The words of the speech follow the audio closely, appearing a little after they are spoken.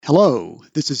Hello,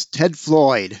 this is Ted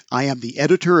Floyd. I am the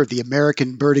editor of the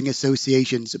American Birding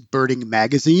Association's Birding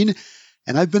Magazine,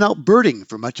 and I've been out birding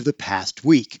for much of the past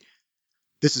week.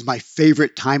 This is my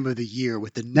favorite time of the year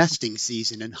with the nesting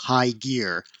season in high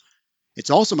gear. It's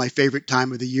also my favorite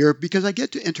time of the year because I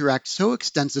get to interact so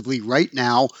extensively right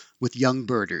now with young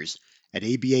birders at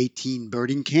ABA teen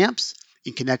birding camps,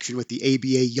 in connection with the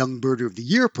ABA Young Birder of the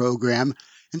Year program,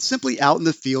 and simply out in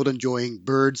the field enjoying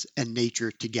birds and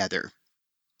nature together.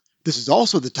 This is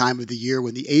also the time of the year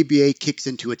when the ABA kicks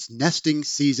into its Nesting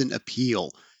Season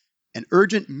Appeal, an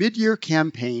urgent mid-year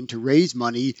campaign to raise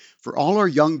money for all our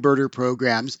young birder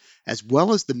programs, as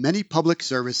well as the many public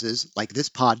services like this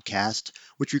podcast,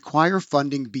 which require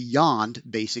funding beyond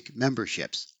basic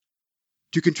memberships.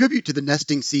 To contribute to the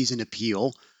Nesting Season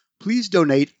Appeal, please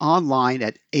donate online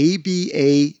at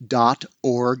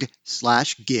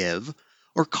aba.org/give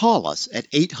or call us at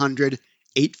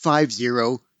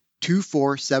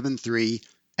 800-850-2473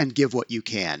 and give what you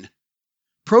can.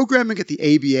 Programming at the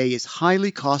ABA is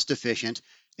highly cost efficient,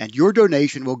 and your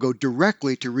donation will go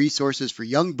directly to resources for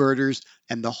young birders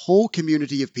and the whole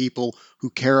community of people who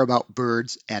care about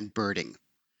birds and birding.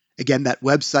 Again, that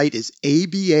website is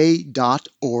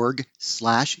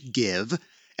aba.org/give,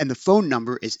 and the phone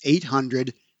number is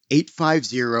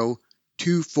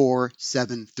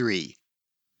 800-850-2473.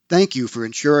 Thank you for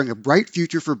ensuring a bright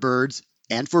future for birds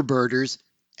and for birders,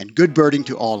 and good birding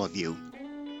to all of you.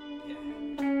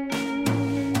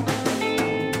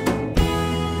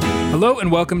 Hello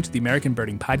and welcome to the American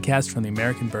Birding Podcast from the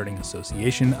American Birding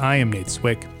Association. I am Nate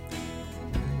Swick.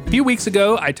 A few weeks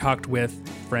ago, I talked with a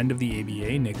friend of the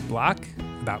ABA, Nick Block,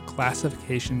 about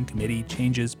classification committee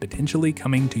changes potentially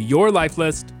coming to your life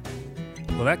list.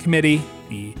 Well, that committee,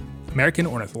 the American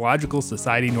Ornithological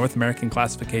Society North American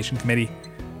Classification Committee,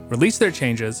 released their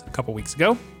changes a couple weeks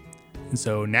ago. And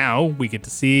so now we get to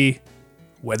see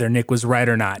whether Nick was right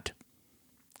or not.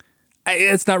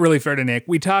 It's not really fair to Nick.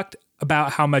 We talked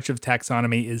about how much of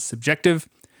taxonomy is subjective,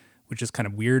 which is kind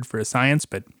of weird for a science,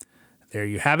 but there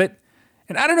you have it.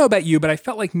 And I don't know about you, but I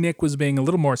felt like Nick was being a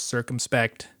little more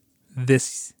circumspect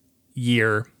this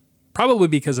year, probably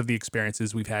because of the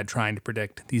experiences we've had trying to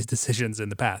predict these decisions in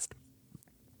the past.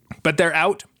 But they're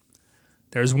out.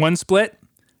 There's one split,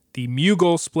 the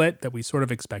Mughal split that we sort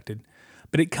of expected,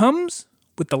 but it comes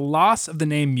with the loss of the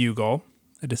name Mughal,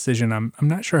 a decision I'm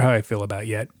not sure how I feel about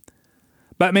yet.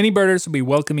 But many birders will be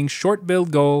welcoming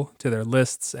short-billed gull to their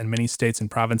lists, and many states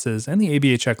and provinces, and the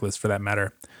ABA checklist for that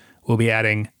matter, will be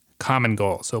adding common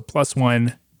gull, so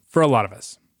 +1 for a lot of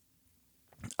us.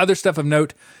 Other stuff of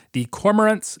note, the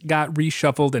cormorants got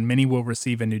reshuffled, and many will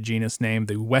receive a new genus name.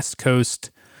 The West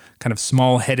Coast kind of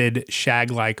small-headed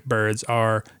shag-like birds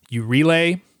are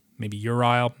Euryale, maybe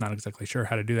Urile, not exactly sure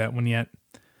how to do that one yet.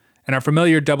 And our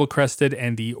familiar double-crested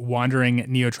and the wandering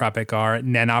neotropic are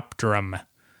Nanopterum.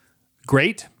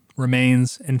 Great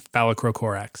remains in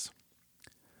Phalacrocorax.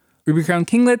 Ruby-crowned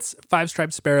kinglets,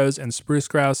 five-striped sparrows, and spruce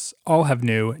grouse all have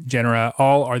new genera.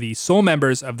 All are the sole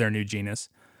members of their new genus,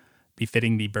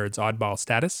 befitting the bird's oddball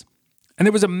status. And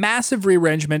there was a massive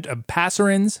rearrangement of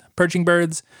passerines, perching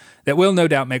birds, that will no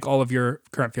doubt make all of your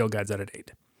current field guides out of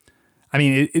date. I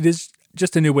mean, it is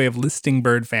just a new way of listing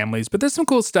bird families, but there's some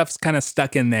cool stuff kind of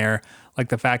stuck in there, like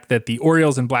the fact that the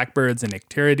orioles and blackbirds and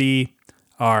Icteridae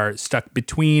are stuck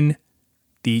between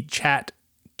the chat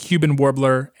Cuban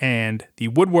warbler and the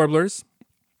wood warblers.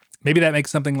 Maybe that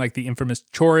makes something like the infamous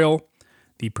choriole,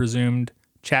 the presumed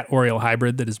chat oriole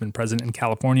hybrid that has been present in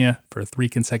California for 3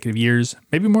 consecutive years,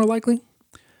 maybe more likely.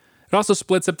 It also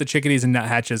splits up the chickadees and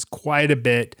nuthatches quite a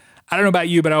bit. I don't know about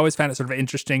you, but I always found it sort of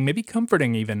interesting, maybe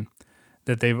comforting even,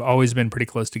 that they've always been pretty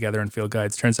close together in field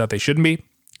guides. Turns out they shouldn't be.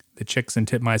 The chicks and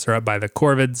titmice are up by the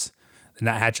corvids. The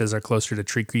nuthatches are closer to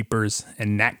tree creepers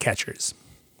and gnatcatchers.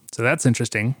 So that's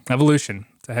interesting. Evolution.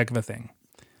 It's a heck of a thing.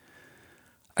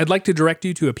 I'd like to direct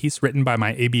you to a piece written by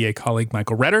my ABA colleague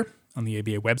Michael Redder on the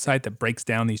ABA website that breaks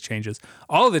down these changes,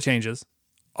 all of the changes,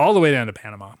 all the way down to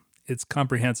Panama. It's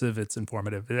comprehensive, it's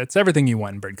informative, it's everything you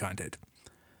want in bird content.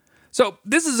 So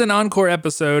this is an encore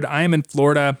episode. I am in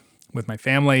Florida with my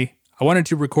family. I wanted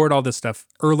to record all this stuff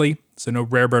early, so no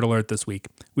rare bird alert this week.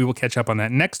 We will catch up on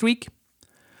that next week.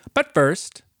 But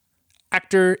first,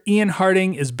 actor Ian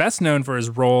Harding is best known for his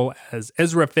role as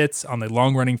Ezra Fitz on the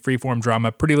long-running freeform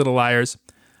drama Pretty Little Liars,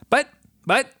 but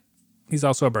he's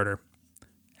also a birder.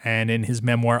 And in his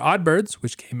memoir Oddbirds,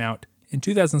 which came out in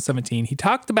 2017, he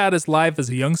talked about his life as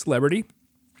a young celebrity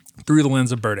through the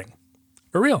lens of birding.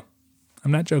 For real.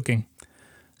 I'm not joking.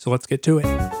 So let's get to it.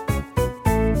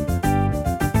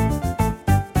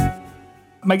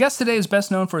 My guest today is best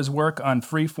known for his work on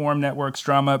Freeform Network's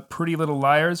drama Pretty Little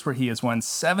Liars, where he has won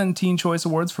 17 Choice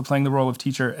Awards for playing the role of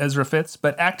teacher Ezra Fitz.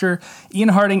 But actor Ian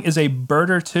Harding is a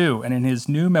birder too, and in his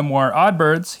new memoir, Odd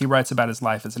Birds, he writes about his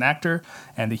life as an actor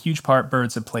and the huge part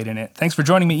birds have played in it. Thanks for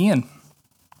joining me, Ian.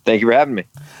 Thank you for having me.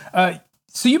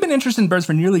 So you've been interested in birds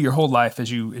for nearly your whole life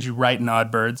as you write in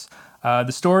Odd Birds.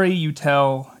 The story you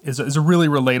tell is a really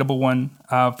relatable one.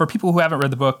 For people who haven't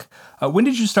read the book, when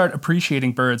did you start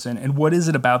appreciating birds, and what is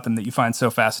it about them that you find so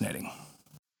fascinating?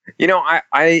 You know,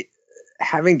 I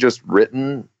having just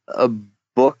written a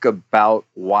book about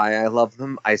why I love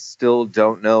them, I still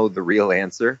don't know the real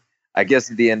answer. I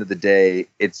guess at the end of the day,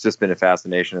 it's just been a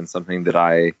fascination and something that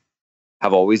I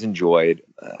have always enjoyed.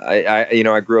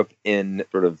 I grew up in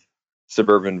sort of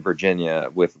suburban Virginia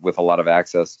with a lot of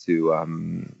access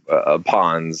to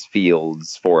ponds,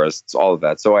 fields, forests, all of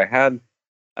that. So I had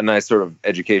a nice sort of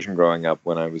education growing up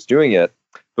when I was doing it.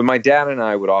 But my dad and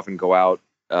I would often go out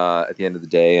at the end of the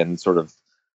day and sort of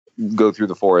go through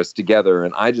the forest together.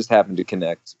 And I just happened to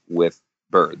connect with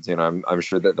birds. You know, I'm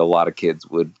sure that a lot of kids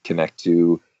would connect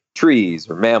to trees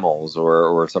or mammals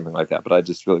or something like that. But I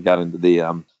just really got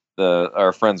into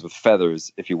our friends with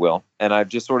feathers, if you will. And I've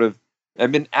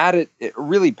been at it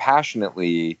really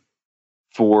passionately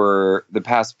for the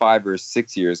past 5 or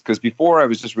 6 years, because before I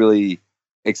was just really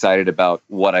excited about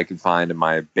what I could find in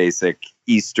my basic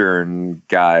Eastern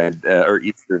guide or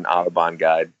Eastern Audubon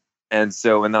guide. And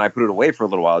then I put it away for a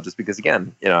little while just because,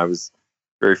 again, you know, I was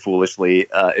very foolishly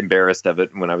embarrassed of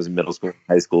it when I was in middle school and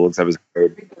high school because I was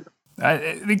afraid.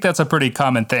 I think that's a pretty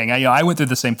common thing. I went through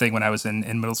the same thing when I was in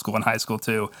middle school and high school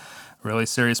too. Really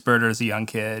serious birder as a young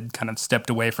kid, kind of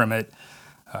stepped away from it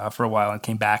for a while and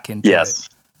came back into it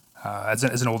as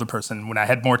an older person when I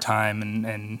had more time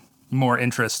and more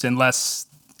interest and less,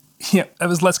 I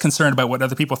was less concerned about what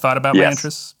other people thought about my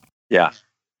interests. Yeah,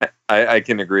 I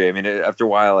can agree. I mean, after a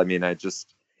while,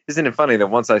 isn't it funny that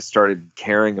once I started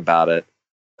caring about it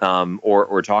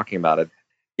or talking about it,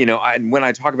 you know, when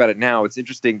I talk about it now, it's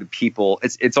interesting that people,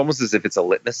 it's almost as if it's a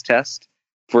litmus test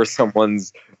for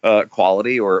someone's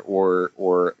quality or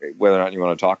whether or not you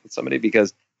want to talk with somebody,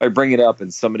 because I bring it up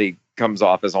and somebody comes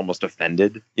off as almost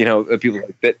offended. You know, people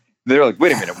like that. They're like,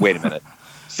 wait a minute.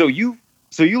 So you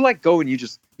like go and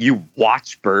you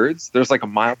watch birds? There's like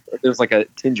a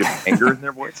tinge of anger in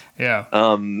their voice. Yeah.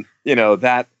 You know,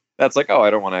 that's like, oh,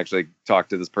 I don't want to actually talk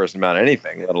to this person about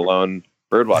anything, let alone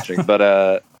bird watching.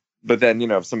 But then, you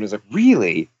know, if somebody's like,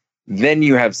 really? Then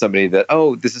you have somebody that,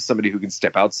 oh, this is somebody who can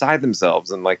step outside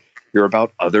themselves and like you're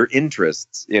about other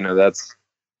interests. You know, that's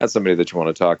somebody that you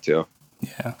want to talk to.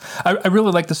 Yeah. I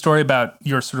really like the story about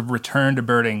your sort of return to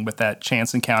birding with that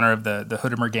chance encounter of the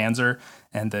hooded merganser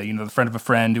and the friend of a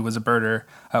friend who was a birder.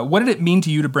 What did it mean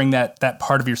to you to bring that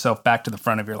part of yourself back to the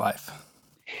front of your life?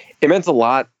 It meant a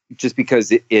lot just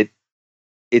because it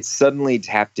suddenly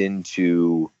tapped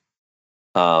into,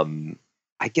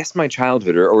 I guess, my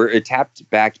childhood, or it tapped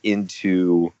back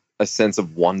into a sense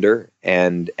of wonder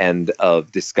and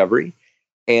of discovery.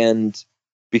 And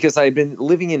because I had been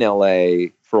living in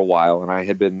LA for a while and I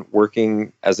had been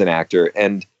working as an actor,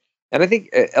 and I think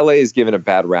LA is given a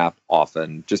bad rap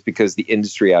often just because the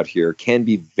industry out here can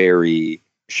be very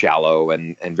shallow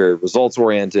and very results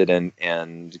oriented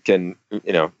and can,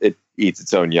 you know, it eats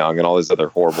its own young and all these other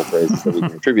horrible phrases that we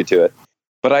can attribute to it.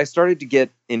 But I started to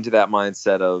get into that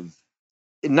mindset of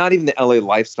not even the LA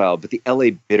lifestyle, but the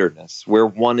LA bitterness, where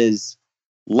one is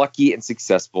lucky and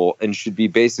successful and should be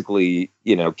basically,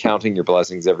 you know, counting your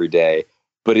blessings every day.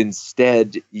 But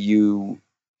instead you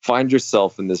find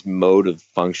yourself in this mode of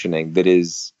functioning that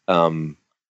is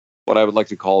what I would like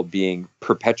to call being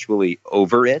perpetually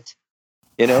over it,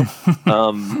 you know?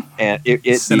 And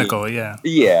it cynical, being,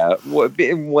 yeah,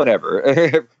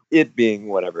 whatever. It being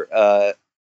whatever.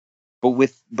 But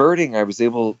with birding, I was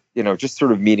able, you know, just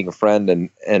sort of meeting a friend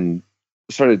and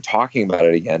started talking about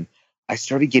it again. I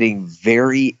started getting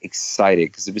very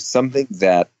excited because it was something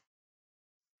that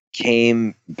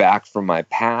came back from my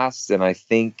past. And I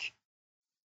think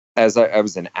as I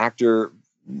was an actor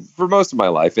for most of my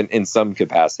life in some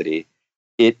capacity,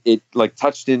 it like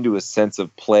touched into a sense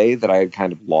of play that I had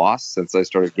kind of lost since I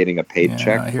started getting a paid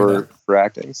check for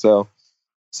acting. So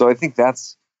I think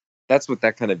that's what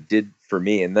that kind of did for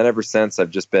me. And then ever since, I've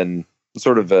just been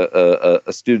sort of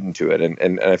a student to it.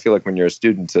 And I feel like when you're a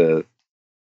student to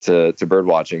bird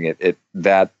watching, it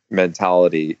that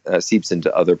mentality seeps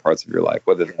into other parts of your life,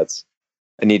 whether that's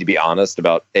a need to be honest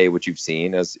about A, what you've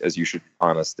seen, as you should be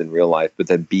honest in real life, but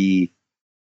then B,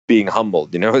 being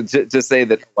humbled, you know, to say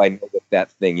that, oh, I know what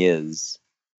that thing is,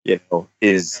 you know,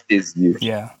 is you.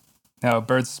 Yeah. No,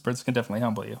 birds can definitely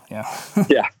humble you. Yeah.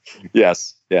 Yeah.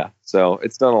 Yes. Yeah. So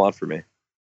it's done a lot for me.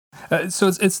 So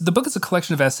it's the book is a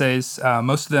collection of essays.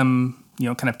 Most of them,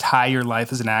 kind of tie your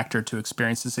life as an actor to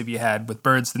experiences that you had with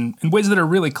birds in ways that are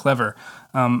really clever.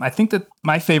 I think that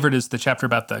my favorite is the chapter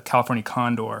about the California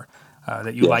condor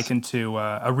that you liken to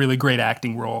a really great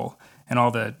acting role, and all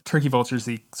the turkey vultures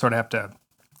that you sort of have to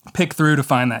pick through to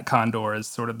find that condor as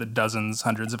sort of the dozens,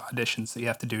 hundreds of auditions that you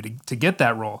have to do to get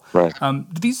that role. Right.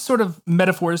 Do these sort of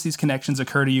metaphors, these connections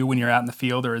occur to you when you're out in the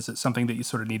field, or is it something that you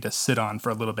sort of need to sit on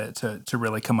for a little bit to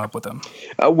really come up with them?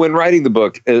 When writing the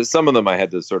book, some of them I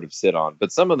had to sort of sit on,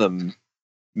 but some of them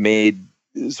made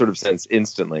sort of sense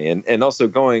instantly. And also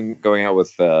going out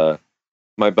with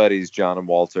my buddies, John and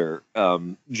Walter,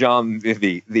 John,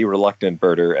 the reluctant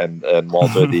birder, and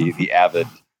Walter, the avid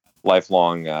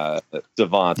lifelong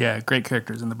savant. Yeah, great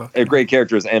characters in the book. Great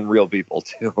characters and real people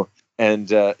too. And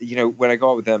when I go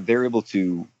out with them, they're able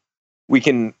to. We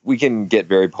can get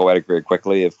very poetic very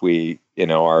quickly if we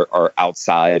are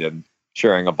outside and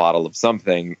sharing a bottle of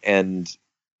something, and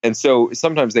so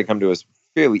sometimes they come to us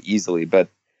fairly easily. But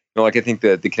I think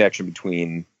the connection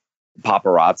between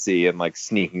paparazzi and like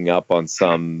sneaking up on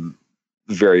some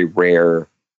very rare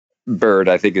bird,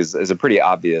 I think is a pretty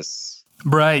obvious.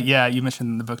 Right, yeah, you mentioned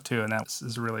in the book too, and that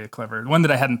is really a clever one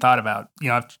that I hadn't thought about.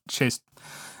 I've chased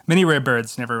many rare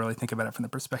birds, never really think about it from the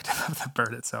perspective of the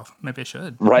bird itself. Maybe I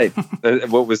should. Right.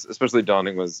 What was especially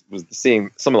daunting was seeing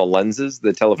some of the lenses,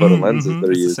 the telephoto lenses that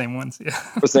are used. The same ones, yeah.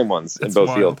 The same ones in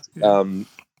both fields. Yeah.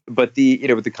 But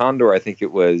with the condor, I think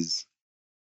it was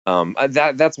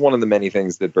that's one of the many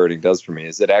things that birding does for me,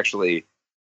 is it actually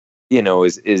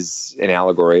is an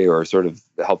allegory, or sort of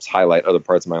helps highlight other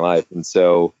parts of my life. And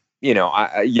so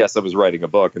I was writing a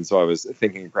book, and so I was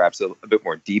thinking perhaps a bit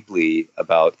more deeply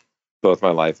about both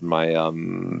my life and my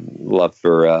love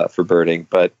for birding.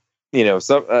 But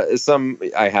some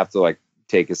I have to like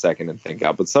take a second and think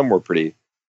out, but some were pretty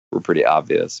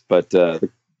obvious. But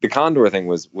the condor thing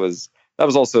was that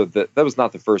was also that was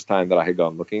not the first time that I had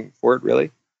gone looking for it,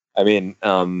 really. I mean,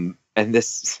 and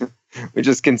this we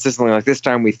just consistently, like, this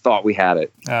time we thought we had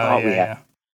it.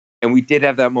 And we did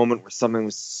have that moment where something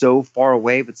was so far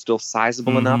away but still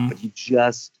sizable enough, but you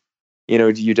just,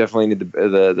 you definitely need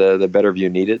the better view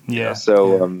needed. Yeah.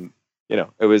 So,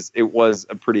 it was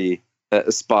a pretty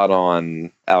spot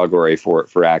on allegory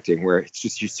for acting, where it's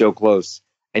just, you're so close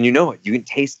and you can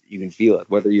taste it, you can feel it,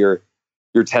 whether you're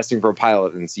testing for a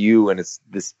pilot and it's you and it's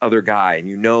this other guy, and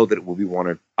that it will be one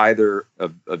or either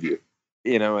of you,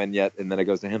 and then it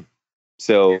goes to him.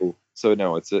 So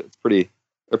no, it's a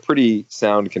pretty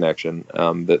sound connection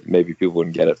that maybe people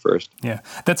wouldn't get at first. Yeah.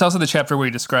 That's also the chapter where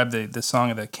you described the song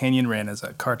of the Canyon Wren as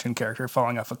a cartoon character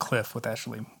falling off a cliff,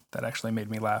 that actually made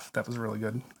me laugh. That was a really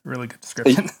good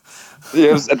description.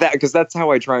 It was that, because that's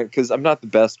how I try, because I'm not the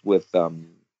best with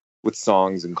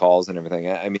songs and calls and everything.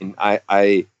 I mean,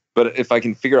 but if I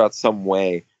can figure out some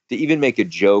way to even make a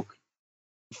joke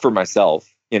for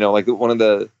myself, like one of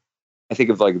the, I think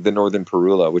of like the northern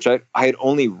parula, which I had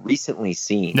only recently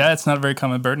seen. Yeah, it's not a very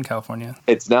common bird in California.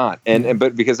 It's not,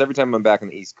 but because every time I'm back on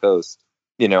the East Coast,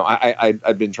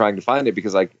 I've been trying to find it,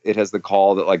 because like it has the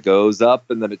call that like goes up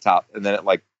and then it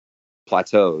like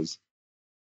plateaus,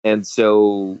 and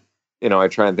so I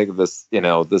try and think of this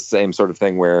the same sort of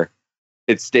thing where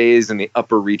it stays in the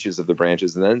upper reaches of the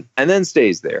branches and then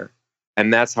stays there,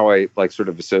 and that's how I like sort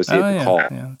of associate the call.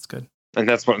 Yeah, that's good. And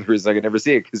that's one of the reasons I could never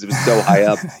see it, because it was so high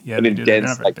up and in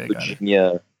dense like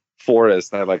Virginia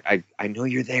forest. And I'm like, I know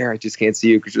you're there. I just can't see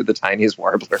you because you're the tiniest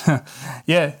warbler.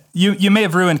 Yeah, you may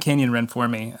have ruined Canyon Wren for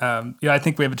me. I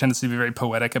think we have a tendency to be very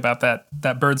poetic about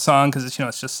that bird song, because it's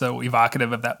just so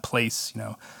evocative of that place.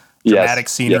 Dramatic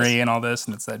scenery and all this,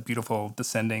 and it's that beautiful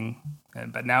descending.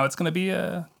 But now it's going to be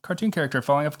a cartoon character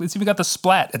falling off. It's even got the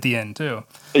splat at the end too.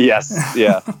 Yes,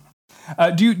 yeah.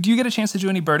 Do you get a chance to do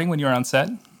any birding when you're on set?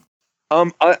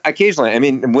 Occasionally. I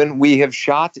mean, when we have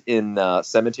shot in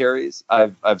cemeteries,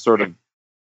 I've sort of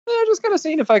just kind of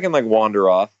seen if I can like wander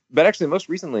off. But actually, most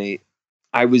recently,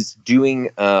 I was doing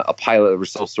a pilot. We're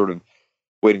still sort of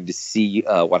waiting to see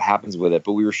what happens with it.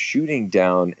 But we were shooting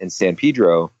down in San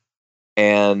Pedro,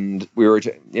 and we were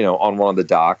on one of the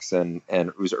docks, and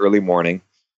it was early morning.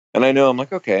 And I know, I'm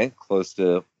like, okay, close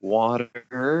to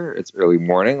water. It's early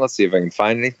morning. Let's see if I can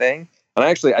find anything. And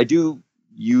I do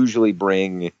usually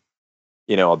bring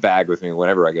a bag with me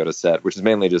whenever I go to set, which is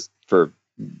mainly just for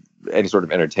any sort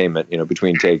of entertainment.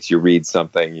 Between takes, you read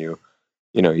something, you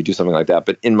do something like that.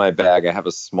 But in my bag, I have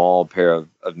a small pair of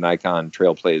Nikon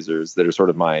Trailblazers that are sort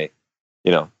of my,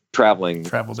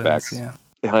 travel specs. Yeah.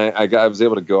 And I was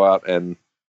able to go out and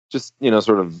just,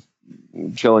 sort of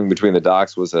chilling between the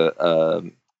docks was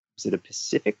is it a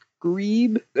Pacific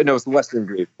grebe? No, it's the Western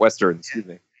grebe. Western, excuse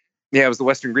me. Yeah, it was the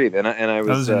Western grebe, and I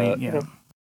was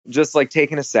just like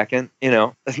taking a second,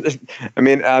 I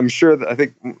mean, I'm sure that I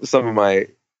think some of my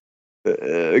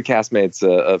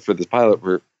castmates for this pilot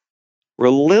were a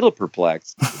little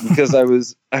perplexed because I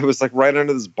was like right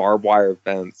under this barbed wire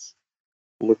fence,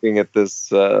 looking at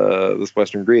this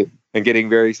Western grebe and getting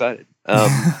very excited.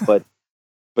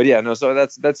 But yeah, no. So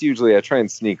that's usually I try and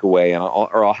sneak away, and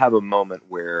I'll have a moment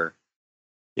where,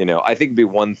 I think it'd be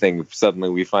one thing if suddenly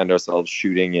we find ourselves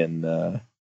shooting in.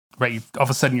 Right, all of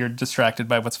a sudden you're distracted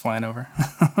by what's flying over.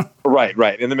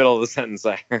 Right. In the middle of the sentence,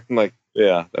 I'm like,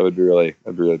 yeah, that'd be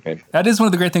really painful. That is one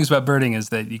of the great things about birding is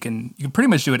that you can pretty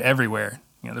much do it everywhere.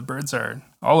 The birds are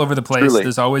all over the place. Truly.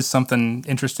 There's always something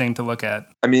interesting to look at.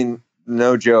 I mean,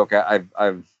 no joke.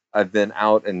 I've been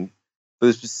out and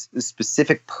there's a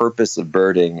specific purpose of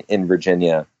birding in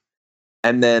Virginia,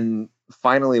 and then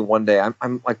finally one day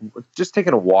I'm like just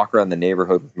taking a walk around the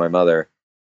neighborhood with my mother,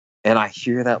 and I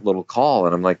hear that little call,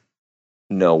 and I'm like,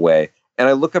 no way. And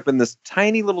I look up in this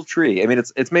tiny little tree. I mean,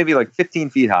 it's maybe like 15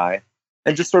 feet high,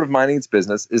 and just sort of minding its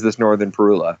business is this northern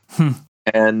parula.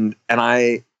 And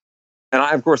I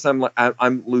of course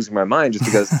I'm losing my mind just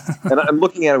because, and I'm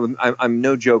looking at it with I'm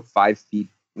no joke 5 feet.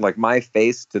 Like my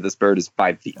face to this bird is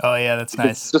 5 feet. Oh yeah, that's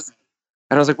nice. And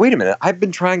I was like, wait a minute, I've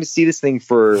been trying to see this thing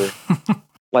for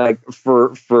like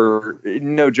for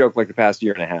no joke, like the past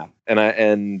year and a half,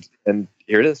 and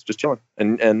here it is, just chilling,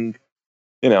 and and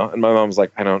my mom was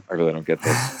like, I really don't get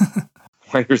this.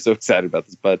 Why you're so excited about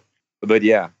this, but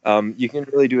yeah, you can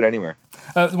really do it anywhere.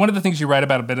 One of the things you write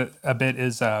about a bit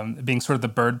is being sort of the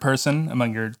bird person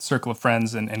among your circle of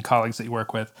friends and colleagues that you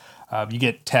work with. You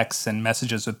get texts and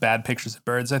messages with bad pictures of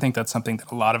birds. I think that's something that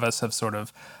a lot of us have sort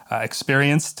of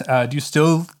experienced. Do you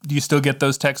still get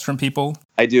those texts from people?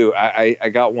 I do. I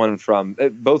got one from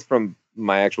both from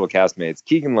my actual castmates.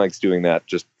 Keegan likes doing that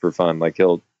just for fun. Like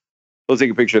he'll take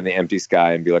a picture of the empty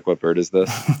sky and be like, "What bird is this?"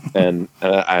 and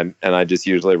I just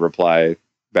usually reply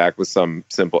back with some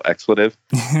simple expletive.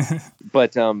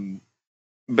 But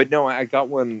no, I got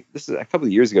one. This is a couple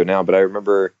of years ago now, but I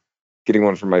remember getting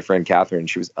one from my friend Catherine.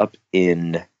 She was up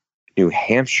in New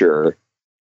Hampshire,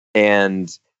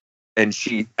 and they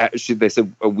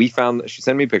said we found. She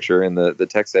sent me a picture, and the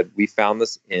text said, "We found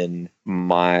this in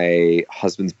my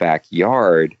husband's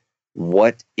backyard.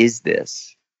 What is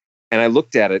this?" And I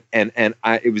looked at it, and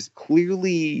it was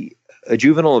clearly a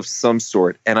juvenile of some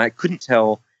sort, and I couldn't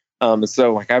tell.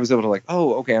 So like I was able to like,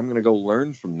 oh, okay, I'm going to go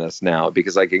learn from this now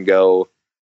because I can go.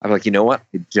 I'm like, you know what?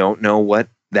 I don't know what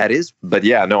that is, but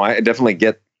yeah, no, I definitely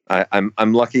get.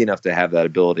 I'm lucky enough to have that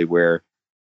ability where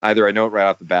either I know it right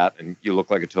off the bat and you look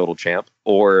like a total champ,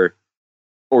 or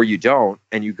you don't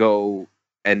and you go,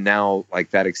 and now like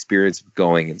that experience of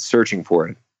going and searching for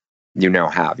it, you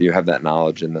have that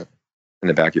knowledge in the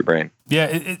back of your brain. Yeah,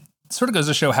 it sort of goes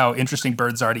to show how interesting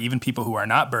birds are to even people who are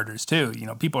not birders too.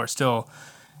 People are still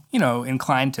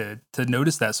inclined to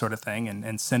notice that sort of thing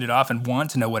and send it off and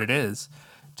want to know what it is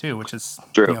too, which is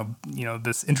true.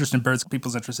 This interest in birds,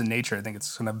 people's interest in nature. I think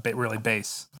it's going to really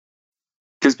base.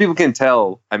 Because people can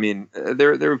tell. I mean,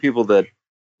 there were people that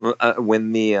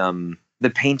when the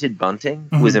painted bunting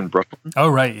was in Brooklyn. Oh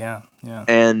right, yeah.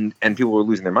 And people were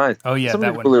losing their minds. Oh yeah,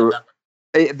 that one.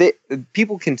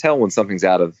 People can tell when something's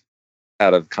out of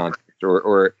context,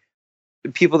 or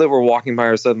people that were walking by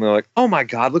are suddenly like, oh my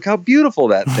God, look how beautiful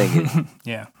that thing is.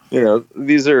 Yeah.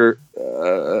 These are,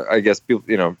 I guess,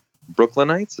 people,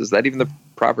 Brooklynites. Is that even the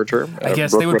proper term? I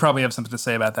guess they would probably have something to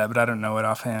say about that, but I don't know it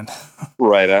offhand.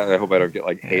 Right. I hope I don't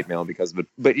get hate mail because of it.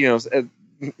 But,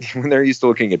 when they're used to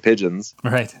looking at pigeons,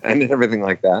 right, and everything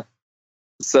like that,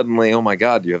 suddenly, oh my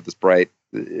God, you have this bright,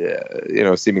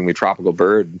 seemingly tropical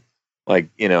bird,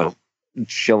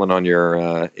 chilling on your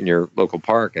in your local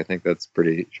park. I think that's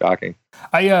pretty shocking.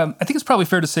 I think it's probably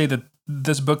fair to say that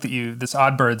this book this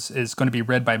Odd Birds is going to be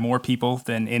read by more people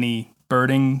than any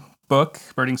birding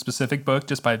specific book,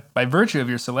 just by virtue of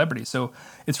your celebrity. So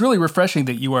it's really refreshing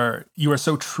that you are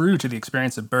so true to the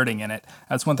experience of birding in it.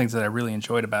 That's one thing that I really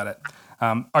enjoyed about it.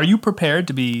 Are you prepared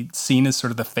to be seen as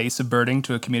sort of the face of birding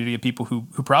to a community of people who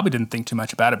probably didn't think too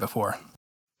much about it before?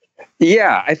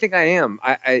 Yeah, I think I am.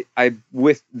 I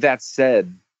with that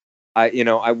said,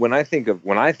 when I think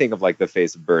of like the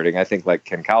face of birding, I think like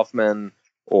Ken Kaufman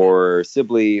or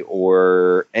Sibley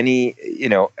or any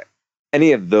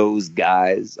of those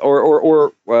guys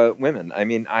or women. I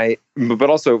mean, but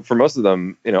also for most of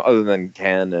them, other than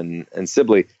Ken and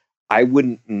Sibley, I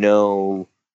wouldn't know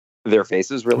their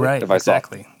faces really if I saw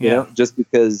them, just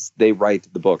because they write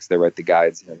the books, they write the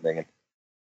guides and everything.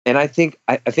 And I think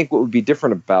what would be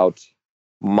different about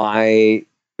my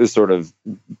sort of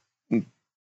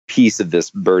piece of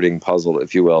this birding puzzle,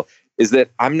 if you will, is that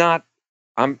I'm not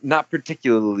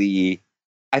particularly,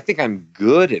 I think I'm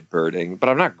good at birding, but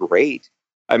I'm not great.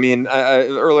 I mean,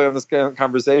 earlier in this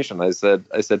conversation, I said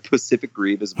Pacific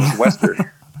grebe is Miss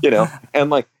Western, and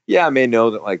like, yeah, I may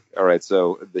know that, like, all right,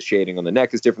 so the shading on the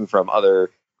neck is different from other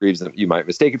grebes that you might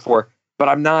mistake it for, but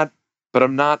I'm not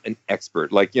an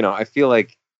expert. Like, I feel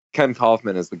like Ken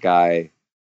Kaufman is the guy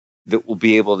that will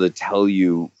be able to tell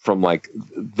you from like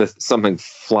something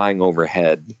flying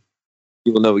overhead.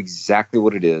 You will know exactly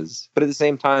what it is. But at the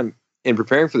same time, in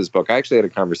preparing for this book, I actually had a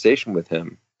conversation with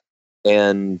him,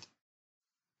 and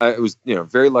I was,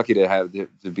 very lucky to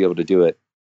be able to do it.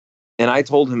 And I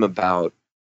told him about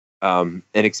an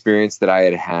experience that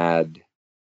I had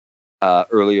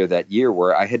earlier that year,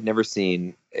 where I had never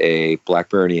seen a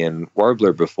Blackburnian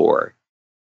warbler before,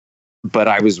 but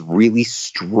I was really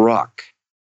struck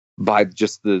by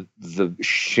just the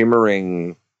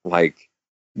shimmering, like,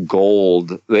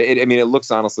 gold. It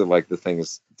looks honestly like the thing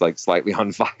is like slightly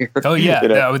on fire. Oh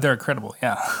yeah, they're incredible.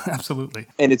 Yeah, absolutely.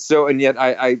 And it's so, and yet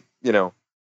I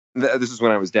this is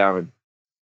when I was down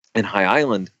in High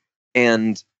Island,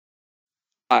 and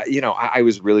I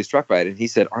was really struck by it. And he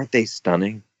said, "Aren't they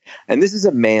stunning?" And this is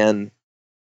a man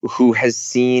who has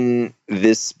seen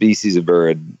this species of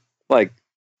bird like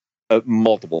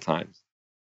multiple times,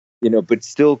 but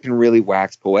still can really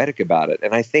wax poetic about it.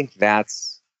 And I think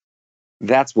that's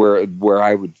where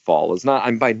I would fall.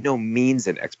 I'm by no means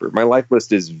an expert. My life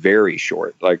list is very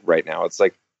short. Like right now, it's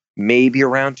like maybe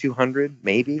around 200,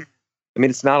 maybe.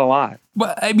 It's not a lot.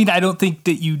 Well, I don't think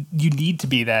that you need to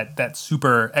be that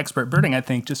super expert birding. I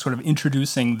think just sort of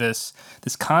introducing this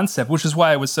concept, which is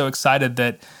why I was so excited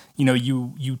that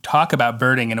you talk about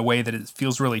birding in a way that it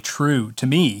feels really true to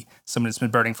me, someone who's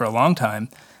been birding for a long time,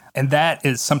 and that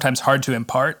is sometimes hard to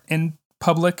impart in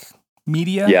public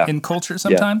media, in culture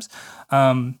sometimes.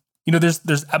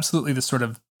 There's absolutely this sort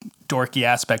of dorky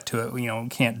aspect to it.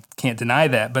 Can't deny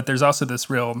that, but there's also this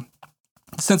real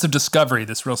sense of discovery,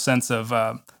 this real sense of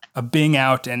being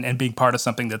out and being part of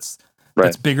something that's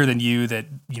bigger than you,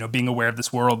 that, being aware of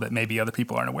this world that maybe other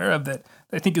people aren't aware of, that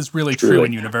I think is really true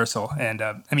and universal. And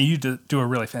you do a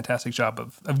really fantastic job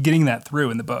of getting that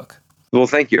through in the book. Well,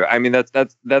 thank you.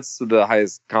 That's the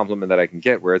highest compliment that I can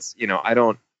get, where it's,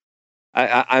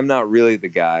 I'm not really the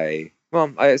guy.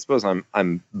 Well, I suppose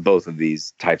I'm both of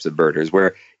these types of birders,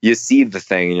 where you see the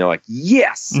thing and you're like,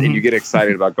 yes, and you get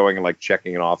excited about going and like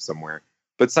checking it off somewhere.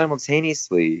 But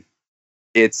simultaneously,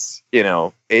 it's,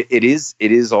 it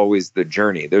is always the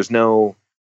journey. There's no,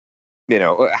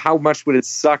 how much would it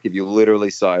suck if you literally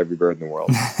saw every bird in the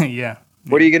world? Yeah.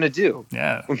 What are you going to do?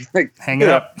 Yeah. Like, hang it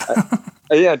up.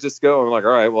 Yeah, just go. I'm like,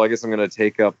 all right, well, I guess I'm going to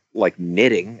take up like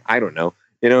knitting. I don't know.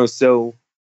 So,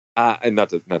 and not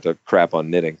to crap on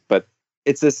knitting, but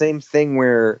it's the same thing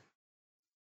where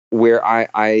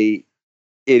it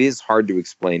is hard to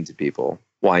explain to people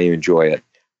why you enjoy it.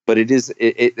 But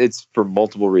it's for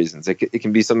multiple reasons. It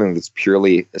can be something that's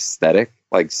purely aesthetic,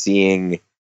 like seeing,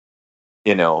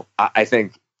 I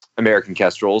think American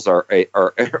kestrels are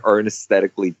an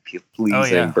aesthetically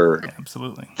pleasing bird. Yeah,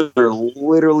 absolutely. They're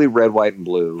literally red, white, and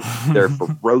blue. They're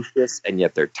ferocious, and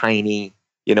yet they're tiny.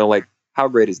 Like, how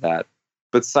great is that?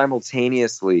 But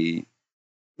simultaneously,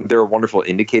 they're a wonderful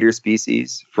indicator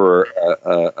species for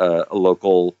a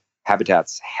local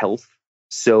habitat's health.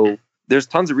 So there's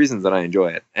tons of reasons that I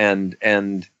enjoy it, and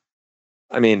I'm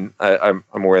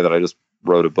aware that I just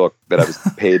wrote a book that I was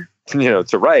paid,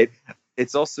 to write.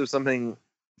 It's also something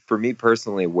for me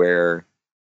personally where,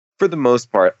 for the most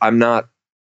part, I'm not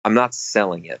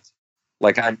selling it.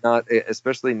 Like, I'm not,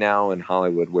 especially now in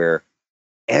Hollywood, where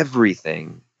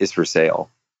everything is for sale.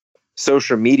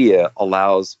 Social media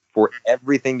allows for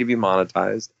everything to be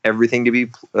monetized, everything to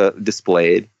be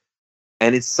displayed,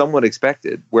 and it's somewhat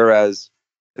expected. Whereas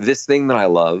this thing that I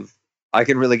love, I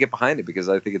can really get behind it because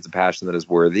I think it's a passion that is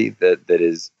worthy, that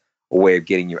is a way of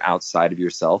getting you outside of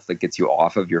yourself, that gets you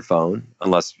off of your phone,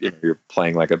 unless you're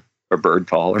playing like a bird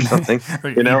call or something.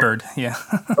 Or eBird, yeah.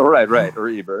 Oh, right, or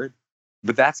eBird.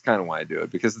 But that's kind of why I do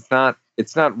it, because it's not going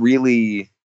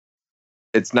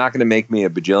to make me a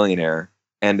bajillionaire,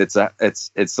 and it's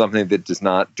something that does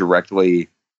not directly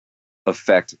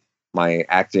affect my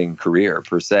acting career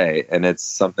per se, and it's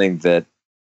something that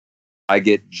I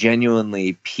get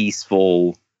genuinely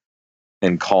peaceful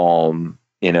and calm,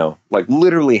 like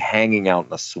literally hanging out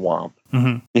in a swamp,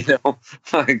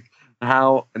 like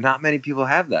how not many people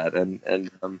have that.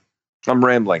 And I'm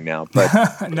rambling now, but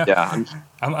no, yeah,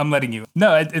 I'm letting you.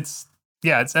 No, it's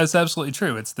absolutely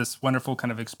true. It's this wonderful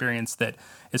kind of experience that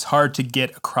is hard to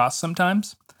get across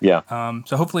sometimes. Yeah.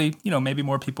 So hopefully, maybe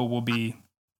more people will be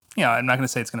I'm not going to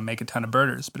say it's going to make a ton of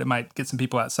birders, but it might get some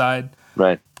people outside.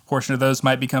 Right. A portion of those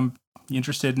might become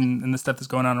interested in the stuff that's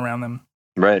going on around them.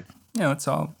 Right. It's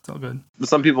all good.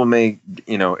 Some people may,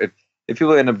 if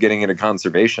people end up getting into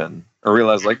conservation or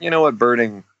realize, like, what,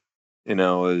 birding,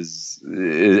 is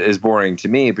boring to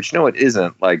me, but it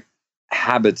isn't, like,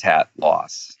 habitat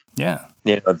loss. Yeah.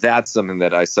 That's something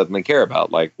that I suddenly care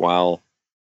about. Like, while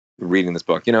reading this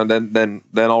book, then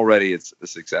already it's a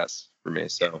success for me.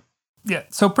 So yeah.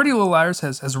 So Pretty Little Liars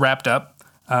has wrapped up.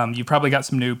 You've probably got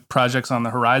some new projects on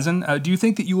the horizon. Do you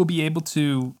think that you will be able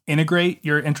to integrate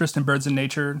your interest in birds and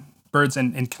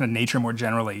kind of nature more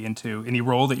generally into any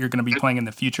role that you're going to be playing in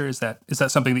the future? Is that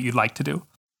something that you'd like to do?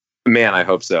 Man, I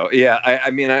hope so. Yeah.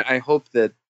 I hope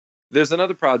that there's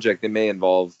another project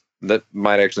that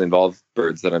might actually involve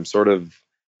birds that I'm sort of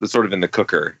in the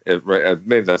cooker.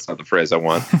 Maybe that's not the phrase I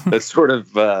want. That's sort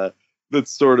of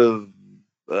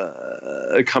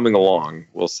coming along,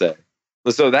 we'll say.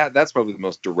 So that's probably the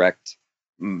most direct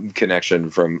connection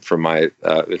from my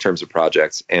in terms of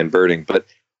projects and birding. But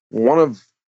one of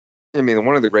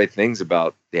the great things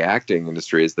about the acting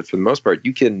industry is that for the most part,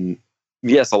 you can,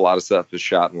 yes, a lot of stuff is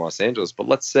shot in Los Angeles, but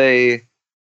let's say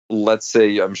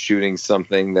I'm shooting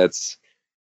something that's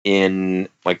in,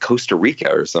 like, Costa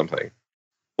Rica or something.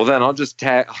 Well, then I'll just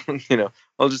tag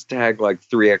like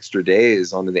 3 extra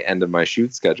days onto the end of my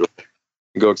shoot schedule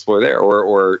and go explore there.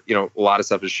 Or a lot of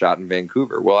stuff is shot in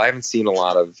Vancouver. Well, I haven't seen a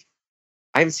lot of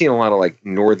like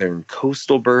northern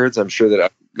coastal birds. I'm sure that I'll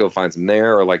go find some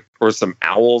there, or some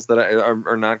owls that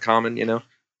are not common,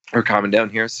 or common down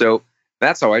here. So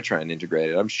that's how I try and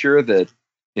integrate it. I'm sure that,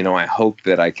 I hope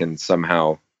that I can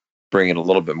somehow bring it a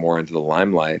little bit more into the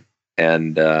limelight.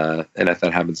 And if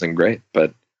that happens, then great.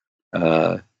 But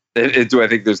do I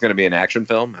think there's going to be an action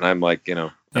film? And I'm like,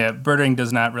 yeah, birding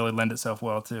does not really lend itself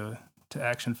well to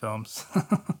action films.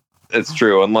 It's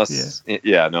true, unless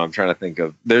I'm trying to think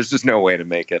of. There's just no way to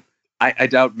make it. I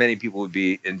doubt many people would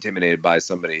be intimidated by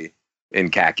somebody in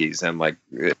khakis and, like,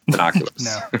 binoculars.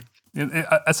 No,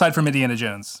 aside from Indiana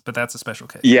Jones, but that's a special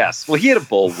case. Yes, well, he had a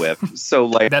bullwhip, so,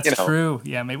 like, that's true.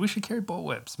 Yeah, maybe we should carry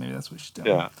bullwhips. Maybe that's what we should do.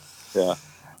 Yeah.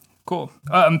 Cool.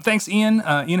 Thanks, Ian.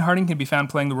 Ian Harding can be found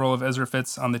playing the role of Ezra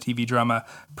Fitz on the TV drama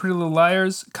Pretty Little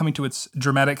Liars, coming to its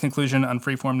dramatic conclusion on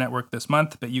Freeform Network this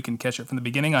month, but you can catch it from the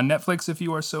beginning on Netflix if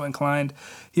you are so inclined.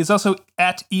 He is also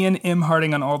at Ian M.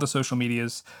 Harding on all the social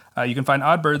medias. You can find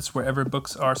Oddbirds wherever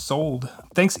books are sold.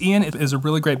 Thanks, Ian. It is a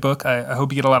really great book. I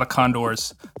hope you get a lot of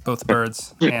condors, both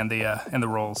birds and the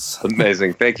roles.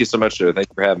 Amazing. Thank you so much, Joe. Thank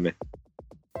you for having me.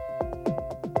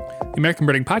 The American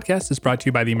Birding Podcast is brought to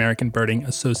you by the American Birding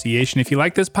Association. If you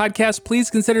like this podcast,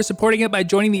 please consider supporting it by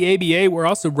joining the ABA. We're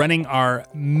also running our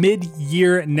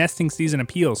mid-year nesting season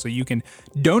appeal, so you can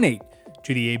donate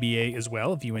to the ABA as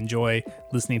well if you enjoy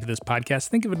listening to this podcast.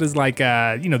 Think of it as like, the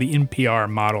NPR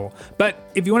model. But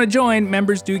if you want to join,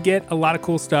 members do get a lot of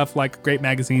cool stuff like great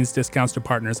magazines, discounts to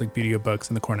partners like Beauty of Books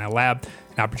and the Cornell Lab,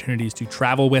 and opportunities to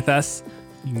travel with us.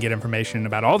 You can get information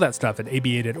about all that stuff at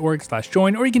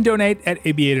aba.org/join, or you can donate at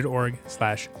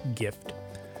aba.org/gift.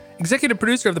 Executive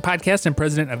producer of the podcast and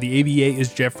president of the ABA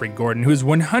is Jeffrey Gordon, who is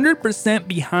 100%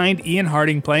 behind Ian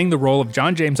Harding playing the role of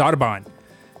John James Audubon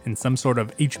in some sort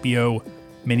of HBO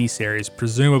miniseries,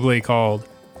 presumably called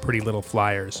Pretty Little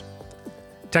Flyers.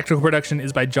 Technical production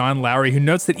is by John Lowry, who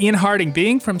notes that Ian Harding,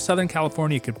 being from Southern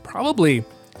California, could probably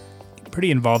pretty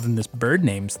involved in this bird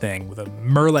names thing with a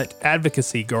Merlet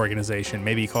advocacy organization,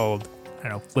 maybe called,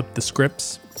 Flip the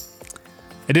Scripts.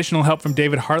 Additional help from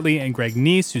David Hartley and Greg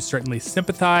Neese, who certainly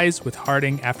sympathize with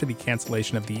Harding after the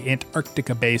cancellation of the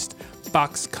Antarctica-based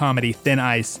Fox comedy Thin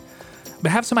Ice, but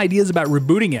have some ideas about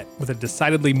rebooting it with a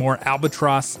decidedly more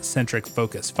albatross-centric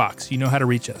focus. Fox, you know how to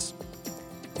reach us.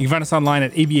 You can find us online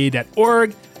at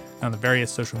aba.org, on the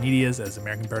various social medias as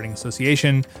American Birding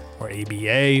Association or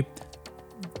ABA.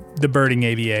 The Birding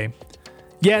ABA.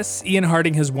 Yes, Ian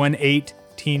Harding has won 8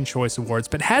 Teen Choice Awards,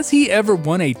 but has he ever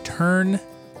won a Tern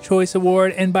Choice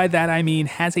Award? And by that I mean,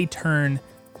 has a tern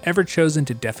ever chosen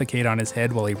to defecate on his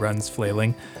head while he runs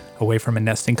flailing away from a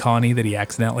nesting colony that he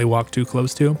accidentally walked too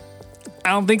close to? I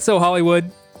don't think so,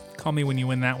 Hollywood. Call me when you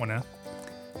win that one, huh?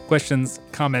 Questions,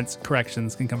 comments,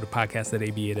 corrections can come to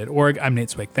podcast@aba.org. I'm Nate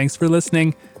Swick. Thanks for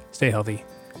listening. Stay healthy.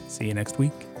 See you next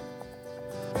week.